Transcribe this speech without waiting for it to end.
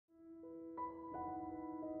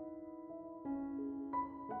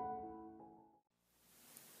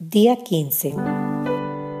Día 15.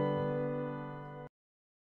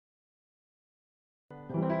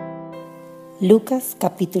 Lucas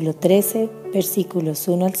capítulo 13, versículos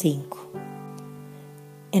 1 al 5.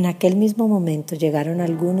 En aquel mismo momento llegaron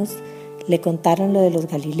algunos, le contaron lo de los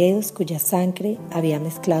galileos cuya sangre había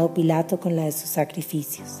mezclado Pilato con la de sus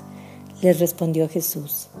sacrificios. Les respondió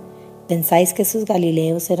Jesús: ¿Pensáis que esos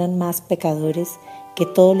galileos eran más pecadores que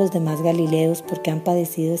todos los demás galileos porque han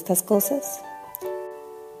padecido estas cosas?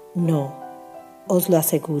 No, os lo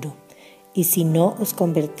aseguro, y si no os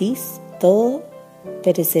convertís, todos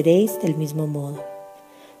pereceréis del mismo modo.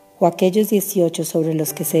 ¿O aquellos 18 sobre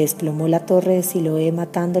los que se desplomó la torre de Siloé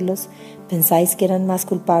matándolos, pensáis que eran más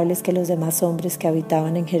culpables que los demás hombres que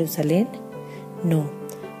habitaban en Jerusalén? No,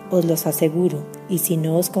 os los aseguro, y si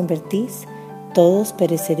no os convertís, todos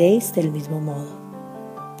pereceréis del mismo modo.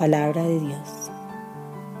 Palabra de Dios.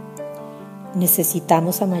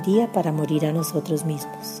 Necesitamos a María para morir a nosotros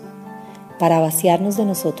mismos. Para vaciarnos de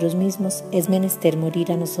nosotros mismos es menester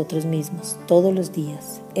morir a nosotros mismos todos los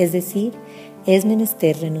días, es decir, es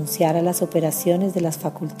menester renunciar a las operaciones de las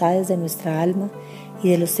facultades de nuestra alma y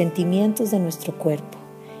de los sentimientos de nuestro cuerpo.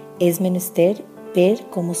 Es menester ver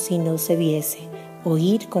como si no se viese,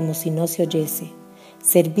 oír como si no se oyese,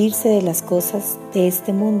 servirse de las cosas de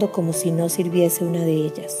este mundo como si no sirviese una de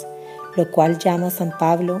ellas, lo cual llama San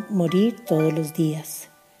Pablo morir todos los días.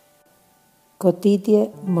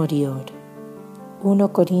 Quotidie morior.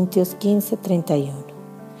 1 Corintios 15:31.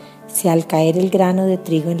 Si al caer el grano de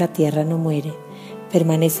trigo en la tierra no muere,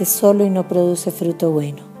 permanece solo y no produce fruto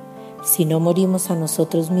bueno. Si no morimos a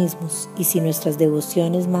nosotros mismos y si nuestras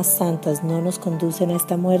devociones más santas no nos conducen a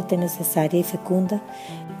esta muerte necesaria y fecunda,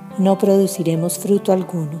 no produciremos fruto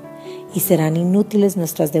alguno y serán inútiles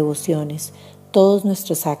nuestras devociones. Todos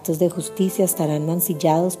nuestros actos de justicia estarán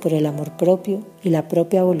mancillados por el amor propio y la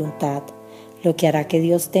propia voluntad, lo que hará que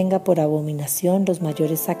Dios tenga por abominación los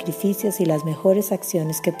mayores sacrificios y las mejores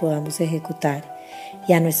acciones que podamos ejecutar,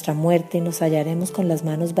 y a nuestra muerte nos hallaremos con las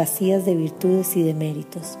manos vacías de virtudes y de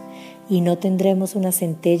méritos, y no tendremos una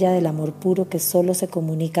centella del amor puro que solo se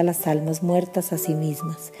comunica a las almas muertas a sí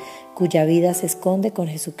mismas, cuya vida se esconde con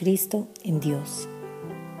Jesucristo en Dios.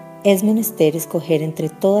 Es menester escoger entre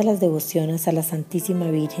todas las devociones a la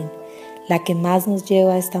Santísima Virgen, la que más nos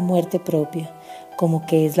lleva a esta muerte propia, como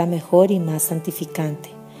que es la mejor y más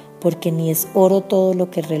santificante, porque ni es oro todo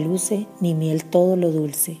lo que reluce, ni miel todo lo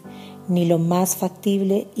dulce, ni lo más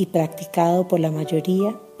factible y practicado por la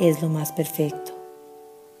mayoría es lo más perfecto.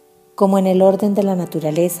 Como en el orden de la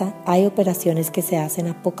naturaleza, hay operaciones que se hacen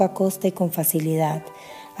a poca costa y con facilidad.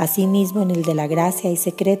 Asimismo, en el de la gracia hay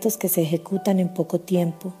secretos que se ejecutan en poco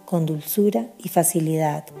tiempo, con dulzura y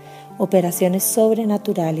facilidad, operaciones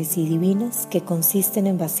sobrenaturales y divinas que consisten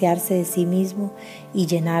en vaciarse de sí mismo y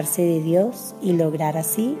llenarse de Dios y lograr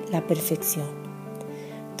así la perfección.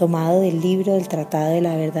 Tomado del libro del Tratado de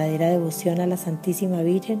la Verdadera Devoción a la Santísima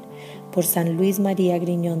Virgen por San Luis María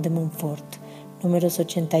Griñón de Montfort, números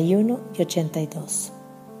 81 y 82.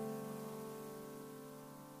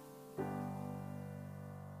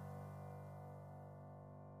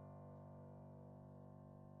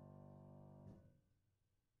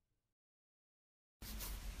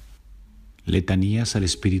 Letanías al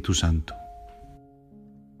Espíritu Santo.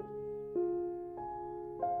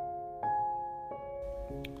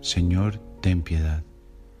 Señor, ten piedad.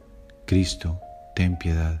 Cristo, ten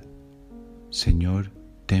piedad. Señor,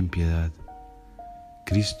 ten piedad.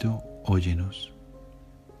 Cristo, óyenos.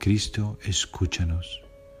 Cristo, escúchanos.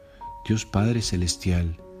 Dios Padre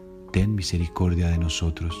Celestial, ten misericordia de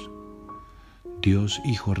nosotros. Dios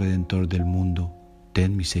Hijo Redentor del mundo,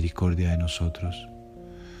 ten misericordia de nosotros.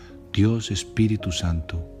 Dios Espíritu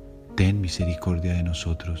Santo, ten misericordia de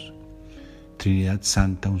nosotros. Trinidad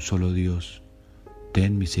Santa, un solo Dios,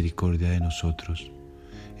 ten misericordia de nosotros.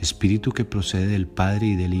 Espíritu que procede del Padre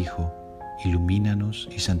y del Hijo, ilumínanos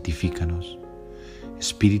y santifícanos.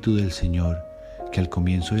 Espíritu del Señor, que al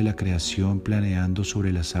comienzo de la creación planeando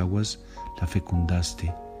sobre las aguas la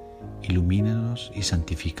fecundaste, ilumínanos y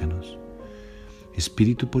santifícanos.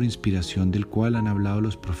 Espíritu por inspiración del cual han hablado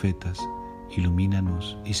los profetas,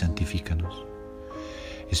 ilumínanos y santifícanos.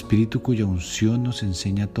 Espíritu cuya unción nos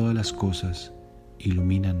enseña todas las cosas,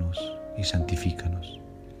 ilumínanos y santifícanos.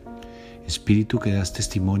 Espíritu que das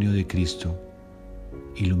testimonio de Cristo,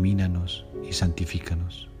 ilumínanos y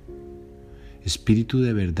santifícanos. Espíritu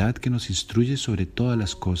de verdad que nos instruye sobre todas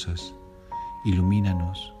las cosas,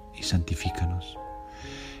 ilumínanos y santifícanos.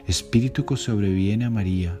 Espíritu que sobreviene a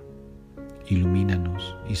María,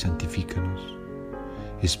 ilumínanos y santifícanos.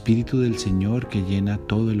 Espíritu del Señor que llena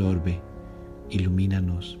todo el orbe,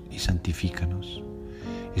 ilumínanos y santifícanos.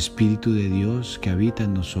 Espíritu de Dios que habita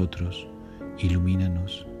en nosotros,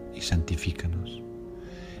 ilumínanos y santifícanos.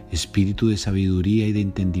 Espíritu de sabiduría y de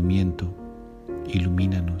entendimiento,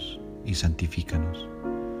 ilumínanos y santifícanos.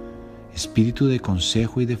 Espíritu de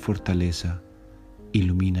consejo y de fortaleza,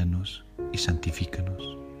 ilumínanos y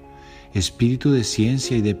santifícanos. Espíritu de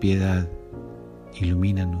ciencia y de piedad,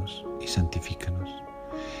 ilumínanos y santifícanos.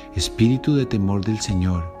 Espíritu de temor del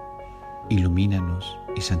Señor, ilumínanos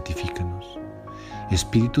y santifícanos.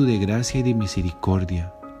 Espíritu de gracia y de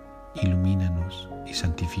misericordia, ilumínanos y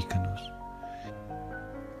santifícanos.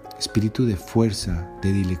 Espíritu de fuerza,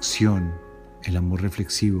 de dilección, el amor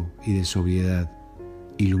reflexivo y de sobriedad,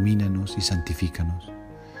 ilumínanos y santifícanos.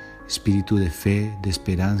 Espíritu de fe, de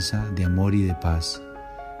esperanza, de amor y de paz,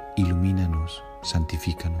 ilumínanos,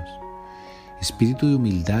 santifícanos. Espíritu de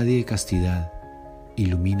humildad y de castidad,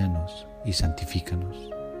 ilumínanos y santifícanos.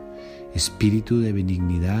 Espíritu de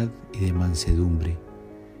benignidad y de mansedumbre,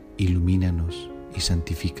 ilumínanos y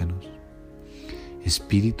santifícanos.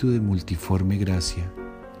 Espíritu de multiforme gracia,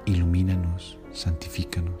 ilumínanos,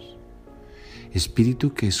 santifícanos.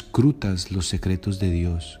 Espíritu que escrutas los secretos de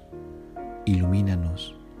Dios,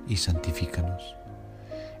 ilumínanos y santifícanos.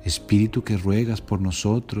 Espíritu que ruegas por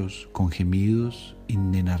nosotros con gemidos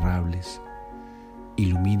inenarrables,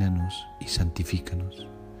 ilumínanos y santifícanos.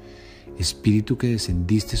 Espíritu que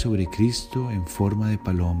descendiste sobre Cristo en forma de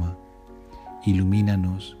paloma,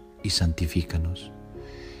 ilumínanos y santifícanos.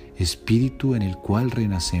 Espíritu en el cual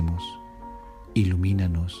renacemos,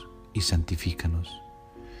 ilumínanos y santifícanos.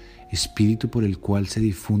 Espíritu por el cual se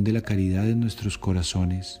difunde la caridad en nuestros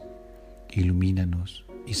corazones, ilumínanos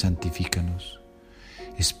y santifícanos.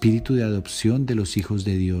 Espíritu de adopción de los hijos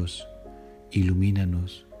de Dios,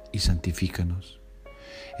 ilumínanos y santifícanos.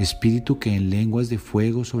 Espíritu que en lenguas de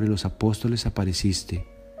fuego sobre los apóstoles apareciste,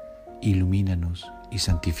 ilumínanos y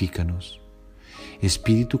santifícanos.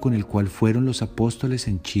 Espíritu con el cual fueron los apóstoles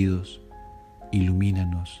henchidos,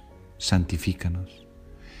 ilumínanos, santifícanos.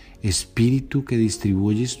 Espíritu que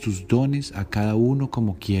distribuyes tus dones a cada uno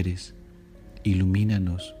como quieres,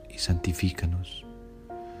 ilumínanos y santifícanos.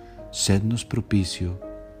 Sednos propicio,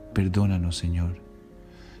 perdónanos, Señor.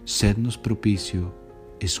 Sednos propicio,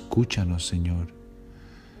 escúchanos, Señor.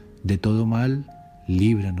 De todo mal,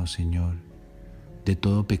 líbranos, Señor. De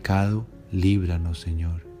todo pecado, líbranos,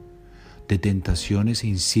 Señor. De tentaciones e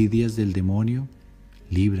insidias del demonio,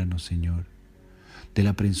 líbranos, Señor. De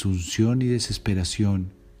la presunción y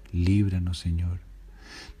desesperación, líbranos, Señor.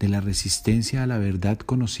 De la resistencia a la verdad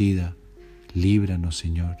conocida, líbranos,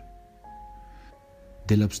 Señor.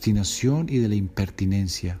 De la obstinación y de la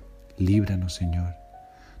impertinencia, líbranos, Señor.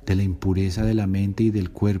 De la impureza de la mente y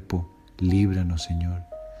del cuerpo, líbranos, Señor.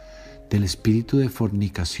 Del espíritu de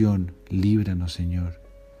fornicación, líbranos, Señor.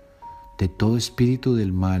 De todo espíritu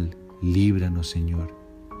del mal, líbranos, Señor.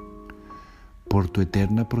 Por tu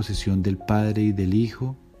eterna procesión del Padre y del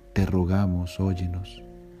Hijo, te rogamos, óyenos.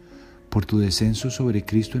 Por tu descenso sobre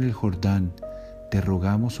Cristo en el Jordán, te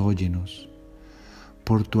rogamos, óyenos.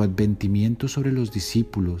 Por tu adventimiento sobre los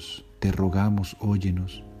discípulos, te rogamos,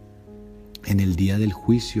 óyenos. En el día del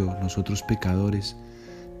juicio, nosotros pecadores,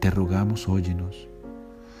 te rogamos, óyenos.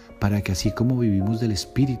 Para que así como vivimos del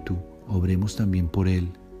Espíritu, obremos también por Él.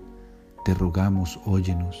 Te rogamos,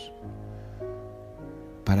 óyenos.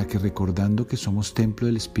 Para que recordando que somos templo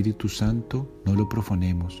del Espíritu Santo, no lo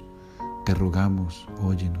profanemos. Te rogamos,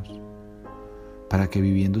 óyenos. Para que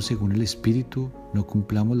viviendo según el Espíritu, no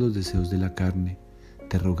cumplamos los deseos de la carne.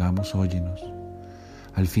 Te rogamos, óyenos.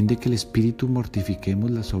 Al fin de que el Espíritu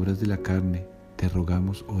mortifiquemos las obras de la carne, te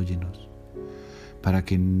rogamos, óyenos. Para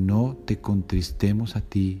que no te contristemos a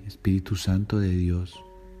ti, Espíritu Santo de Dios,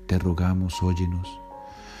 te rogamos, óyenos.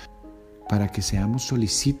 Para que seamos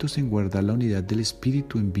solícitos en guardar la unidad del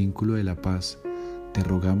Espíritu en vínculo de la paz, te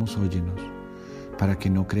rogamos, óyenos. Para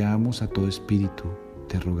que no creamos a todo espíritu,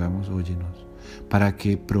 te rogamos, óyenos. Para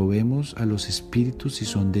que probemos a los espíritus si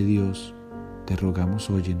son de Dios, te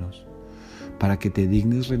rogamos, óyenos. Para que te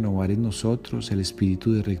dignes renovar en nosotros el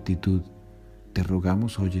espíritu de rectitud, te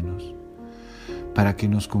rogamos, óyenos. Para que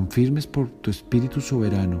nos confirmes por tu Espíritu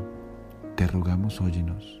soberano, te rogamos,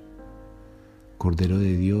 óyenos. Cordero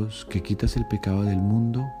de Dios, que quitas el pecado del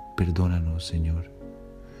mundo, perdónanos, Señor.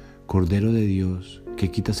 Cordero de Dios,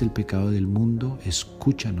 que quitas el pecado del mundo,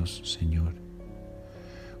 escúchanos, Señor.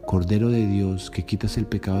 Cordero de Dios, que quitas el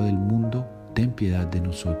pecado del mundo, ten piedad de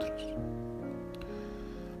nosotros.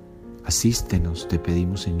 Asístenos, te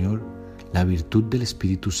pedimos, Señor, la virtud del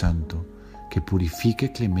Espíritu Santo, que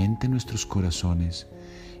purifique clemente nuestros corazones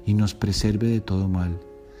y nos preserve de todo mal.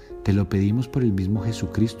 Te lo pedimos por el mismo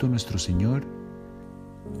Jesucristo nuestro Señor.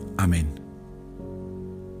 Amén.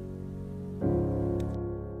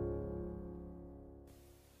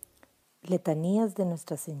 Letanías de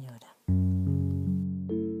Nuestra Señora.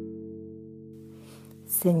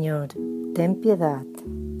 Señor, ten piedad.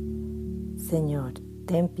 Señor,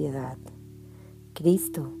 ten piedad.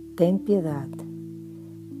 Cristo, ten piedad.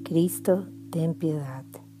 Cristo, ten piedad.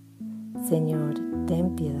 Señor,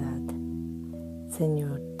 ten piedad.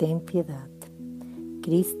 Señor, ten piedad.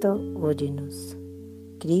 Cristo, óyenos.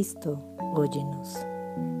 Cristo, óyenos.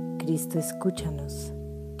 Cristo, escúchanos.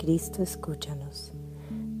 Cristo, escúchanos.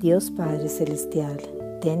 Dios Padre Celestial,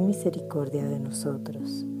 ten misericordia de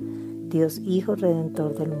nosotros. Dios Hijo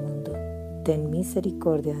Redentor del mundo, ten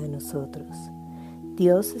misericordia de nosotros.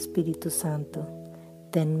 Dios Espíritu Santo,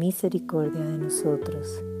 ten misericordia de nosotros.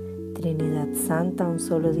 Trinidad Santa, un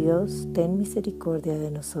solo Dios, ten misericordia de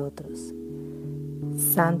nosotros.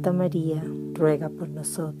 Santa María, ruega por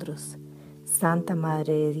nosotros. Santa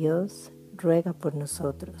Madre de Dios, ruega por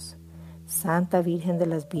nosotros. Santa Virgen de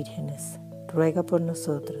las Vírgenes, ruega por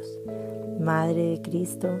nosotros. Madre de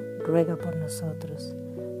Cristo, ruega por nosotros.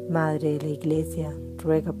 Madre de la Iglesia,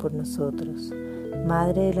 ruega por nosotros.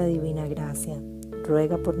 Madre de la Divina Gracia,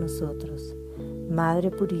 ruega por nosotros.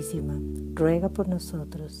 Madre Purísima, ruega por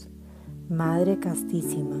nosotros. Madre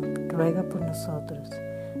Castísima, ruega por nosotros.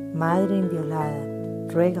 Madre Inviolada,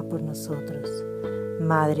 ruega por nosotros.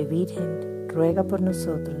 Madre Virgen, ruega por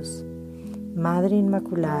nosotros. Madre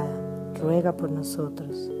Inmaculada, ruega por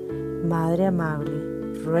nosotros. Madre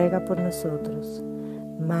Amable, ruega por nosotros.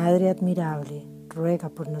 Madre Admirable, ruega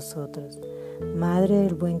por nosotros. Madre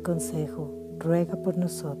del Buen Consejo, ruega por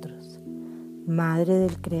nosotros. Madre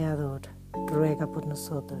del Creador, ruega por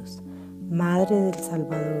nosotros. Madre del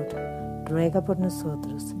Salvador, ruega por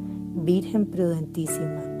nosotros. Virgen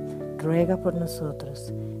prudentísima, ruega por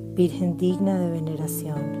nosotros. Virgen digna de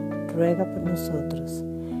veneración, ruega por nosotros.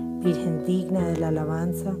 Virgen digna de la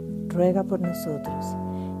alabanza, ruega por nosotros.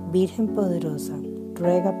 Virgen poderosa,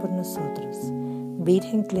 ruega por nosotros.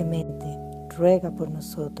 Virgen clemente, ruega por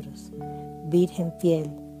nosotros. Virgen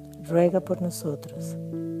fiel, ruega por nosotros.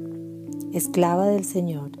 Esclava del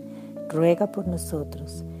Señor, ruega por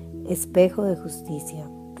nosotros. Espejo de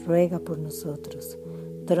justicia, ruega por nosotros.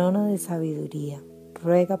 Trono de sabiduría,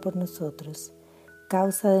 ruega por nosotros.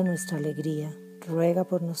 Causa de nuestra alegría, ruega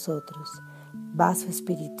por nosotros. Vaso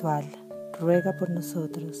espiritual, ruega por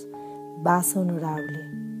nosotros. Vaso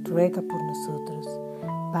honorable, ruega por nosotros.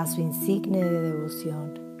 Vaso insigne de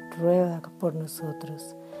devoción, ruega por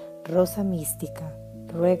nosotros. Rosa mística,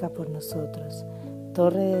 ruega por nosotros.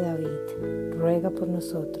 Torre de David, ruega por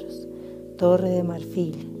nosotros. Torre de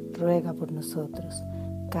marfil, ruega por nosotros.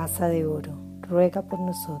 Casa de oro, ruega por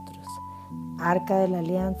nosotros. Arca de la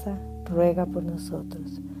alianza, ruega por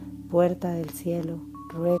nosotros. Puerta del cielo,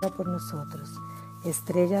 ruega por nosotros.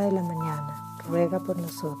 Estrella de la mañana, ruega por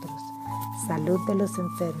nosotros. Salud de los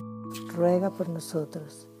enfermos, ruega por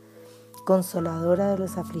nosotros. Consoladora de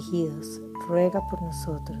los afligidos, ruega por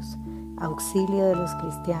nosotros. Auxilio de los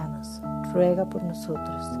cristianos, ruega por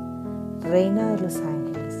nosotros. Reina de los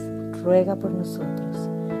ángeles, ruega por nosotros.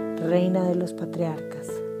 Reina de los patriarcas,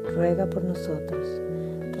 ruega por nosotros.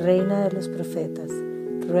 Reina de los profetas,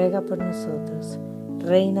 ruega por nosotros.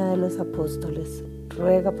 Reina de los apóstoles,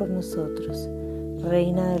 ruega por nosotros.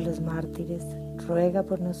 Reina de los mártires, ruega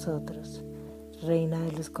por nosotros. Reina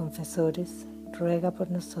de los confesores, ruega por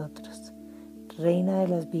nosotros. Reina de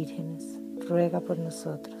las vírgenes, ruega por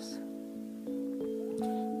nosotros.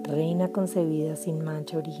 Reina concebida sin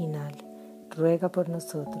mancha original, ruega por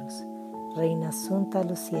nosotros. Reina asunta a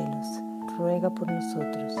los cielos, ruega por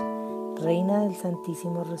nosotros. Reina del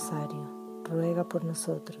Santísimo Rosario, ruega por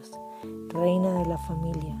nosotros. Reina de la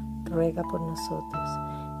familia, ruega por nosotros.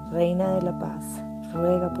 Reina de la paz,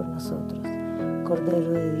 ruega por nosotros.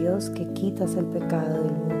 Cordero de Dios que quitas el pecado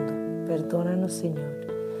del mundo, perdónanos, Señor.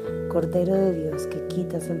 Cordero de Dios que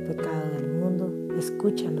quitas el pecado del mundo,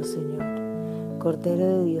 escúchanos, Señor.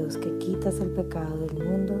 Cordero de Dios que quitas el pecado del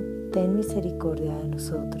mundo, ten misericordia de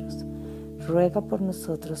nosotros. Ruega por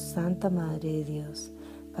nosotros, Santa Madre de Dios,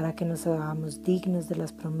 para que nos hagamos dignos de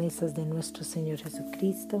las promesas de nuestro Señor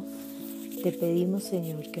Jesucristo. Te pedimos,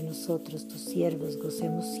 Señor, que nosotros, tus siervos,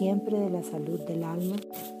 gocemos siempre de la salud del alma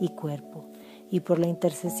y cuerpo, y por la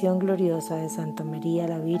intercesión gloriosa de Santa María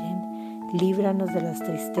la Virgen, líbranos de las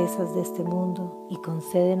tristezas de este mundo y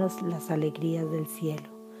concédenos las alegrías del cielo.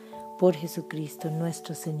 Por Jesucristo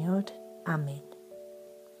nuestro Señor. Amén.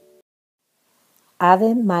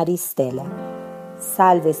 Ave Maris Stella.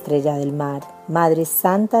 Salve, estrella del mar, Madre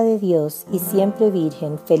Santa de Dios y siempre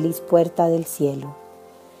Virgen, feliz puerta del cielo.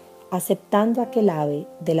 Aceptando aquel ave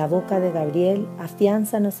de la boca de Gabriel,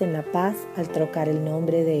 afiánzanos en la paz al trocar el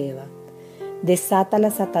nombre de Eva. Desata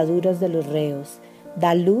las ataduras de los reos,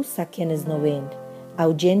 da luz a quienes no ven,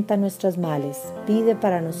 ahuyenta nuestros males, pide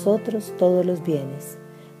para nosotros todos los bienes.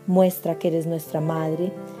 Muestra que eres nuestra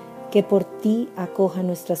Madre, que por ti acoja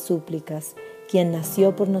nuestras súplicas, quien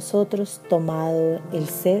nació por nosotros, tomado el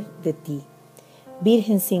ser de ti.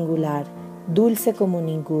 Virgen singular, dulce como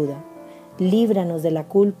ninguna, líbranos de la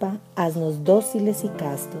culpa, haznos dóciles y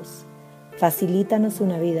castos. Facilítanos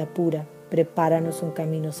una vida pura, prepáranos un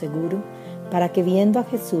camino seguro, para que viendo a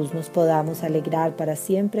Jesús nos podamos alegrar para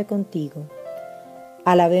siempre contigo.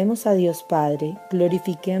 Alabemos a Dios Padre,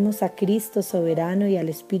 glorifiquemos a Cristo soberano y al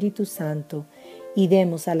Espíritu Santo, y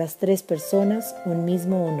demos a las tres personas un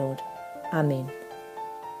mismo honor. Amén.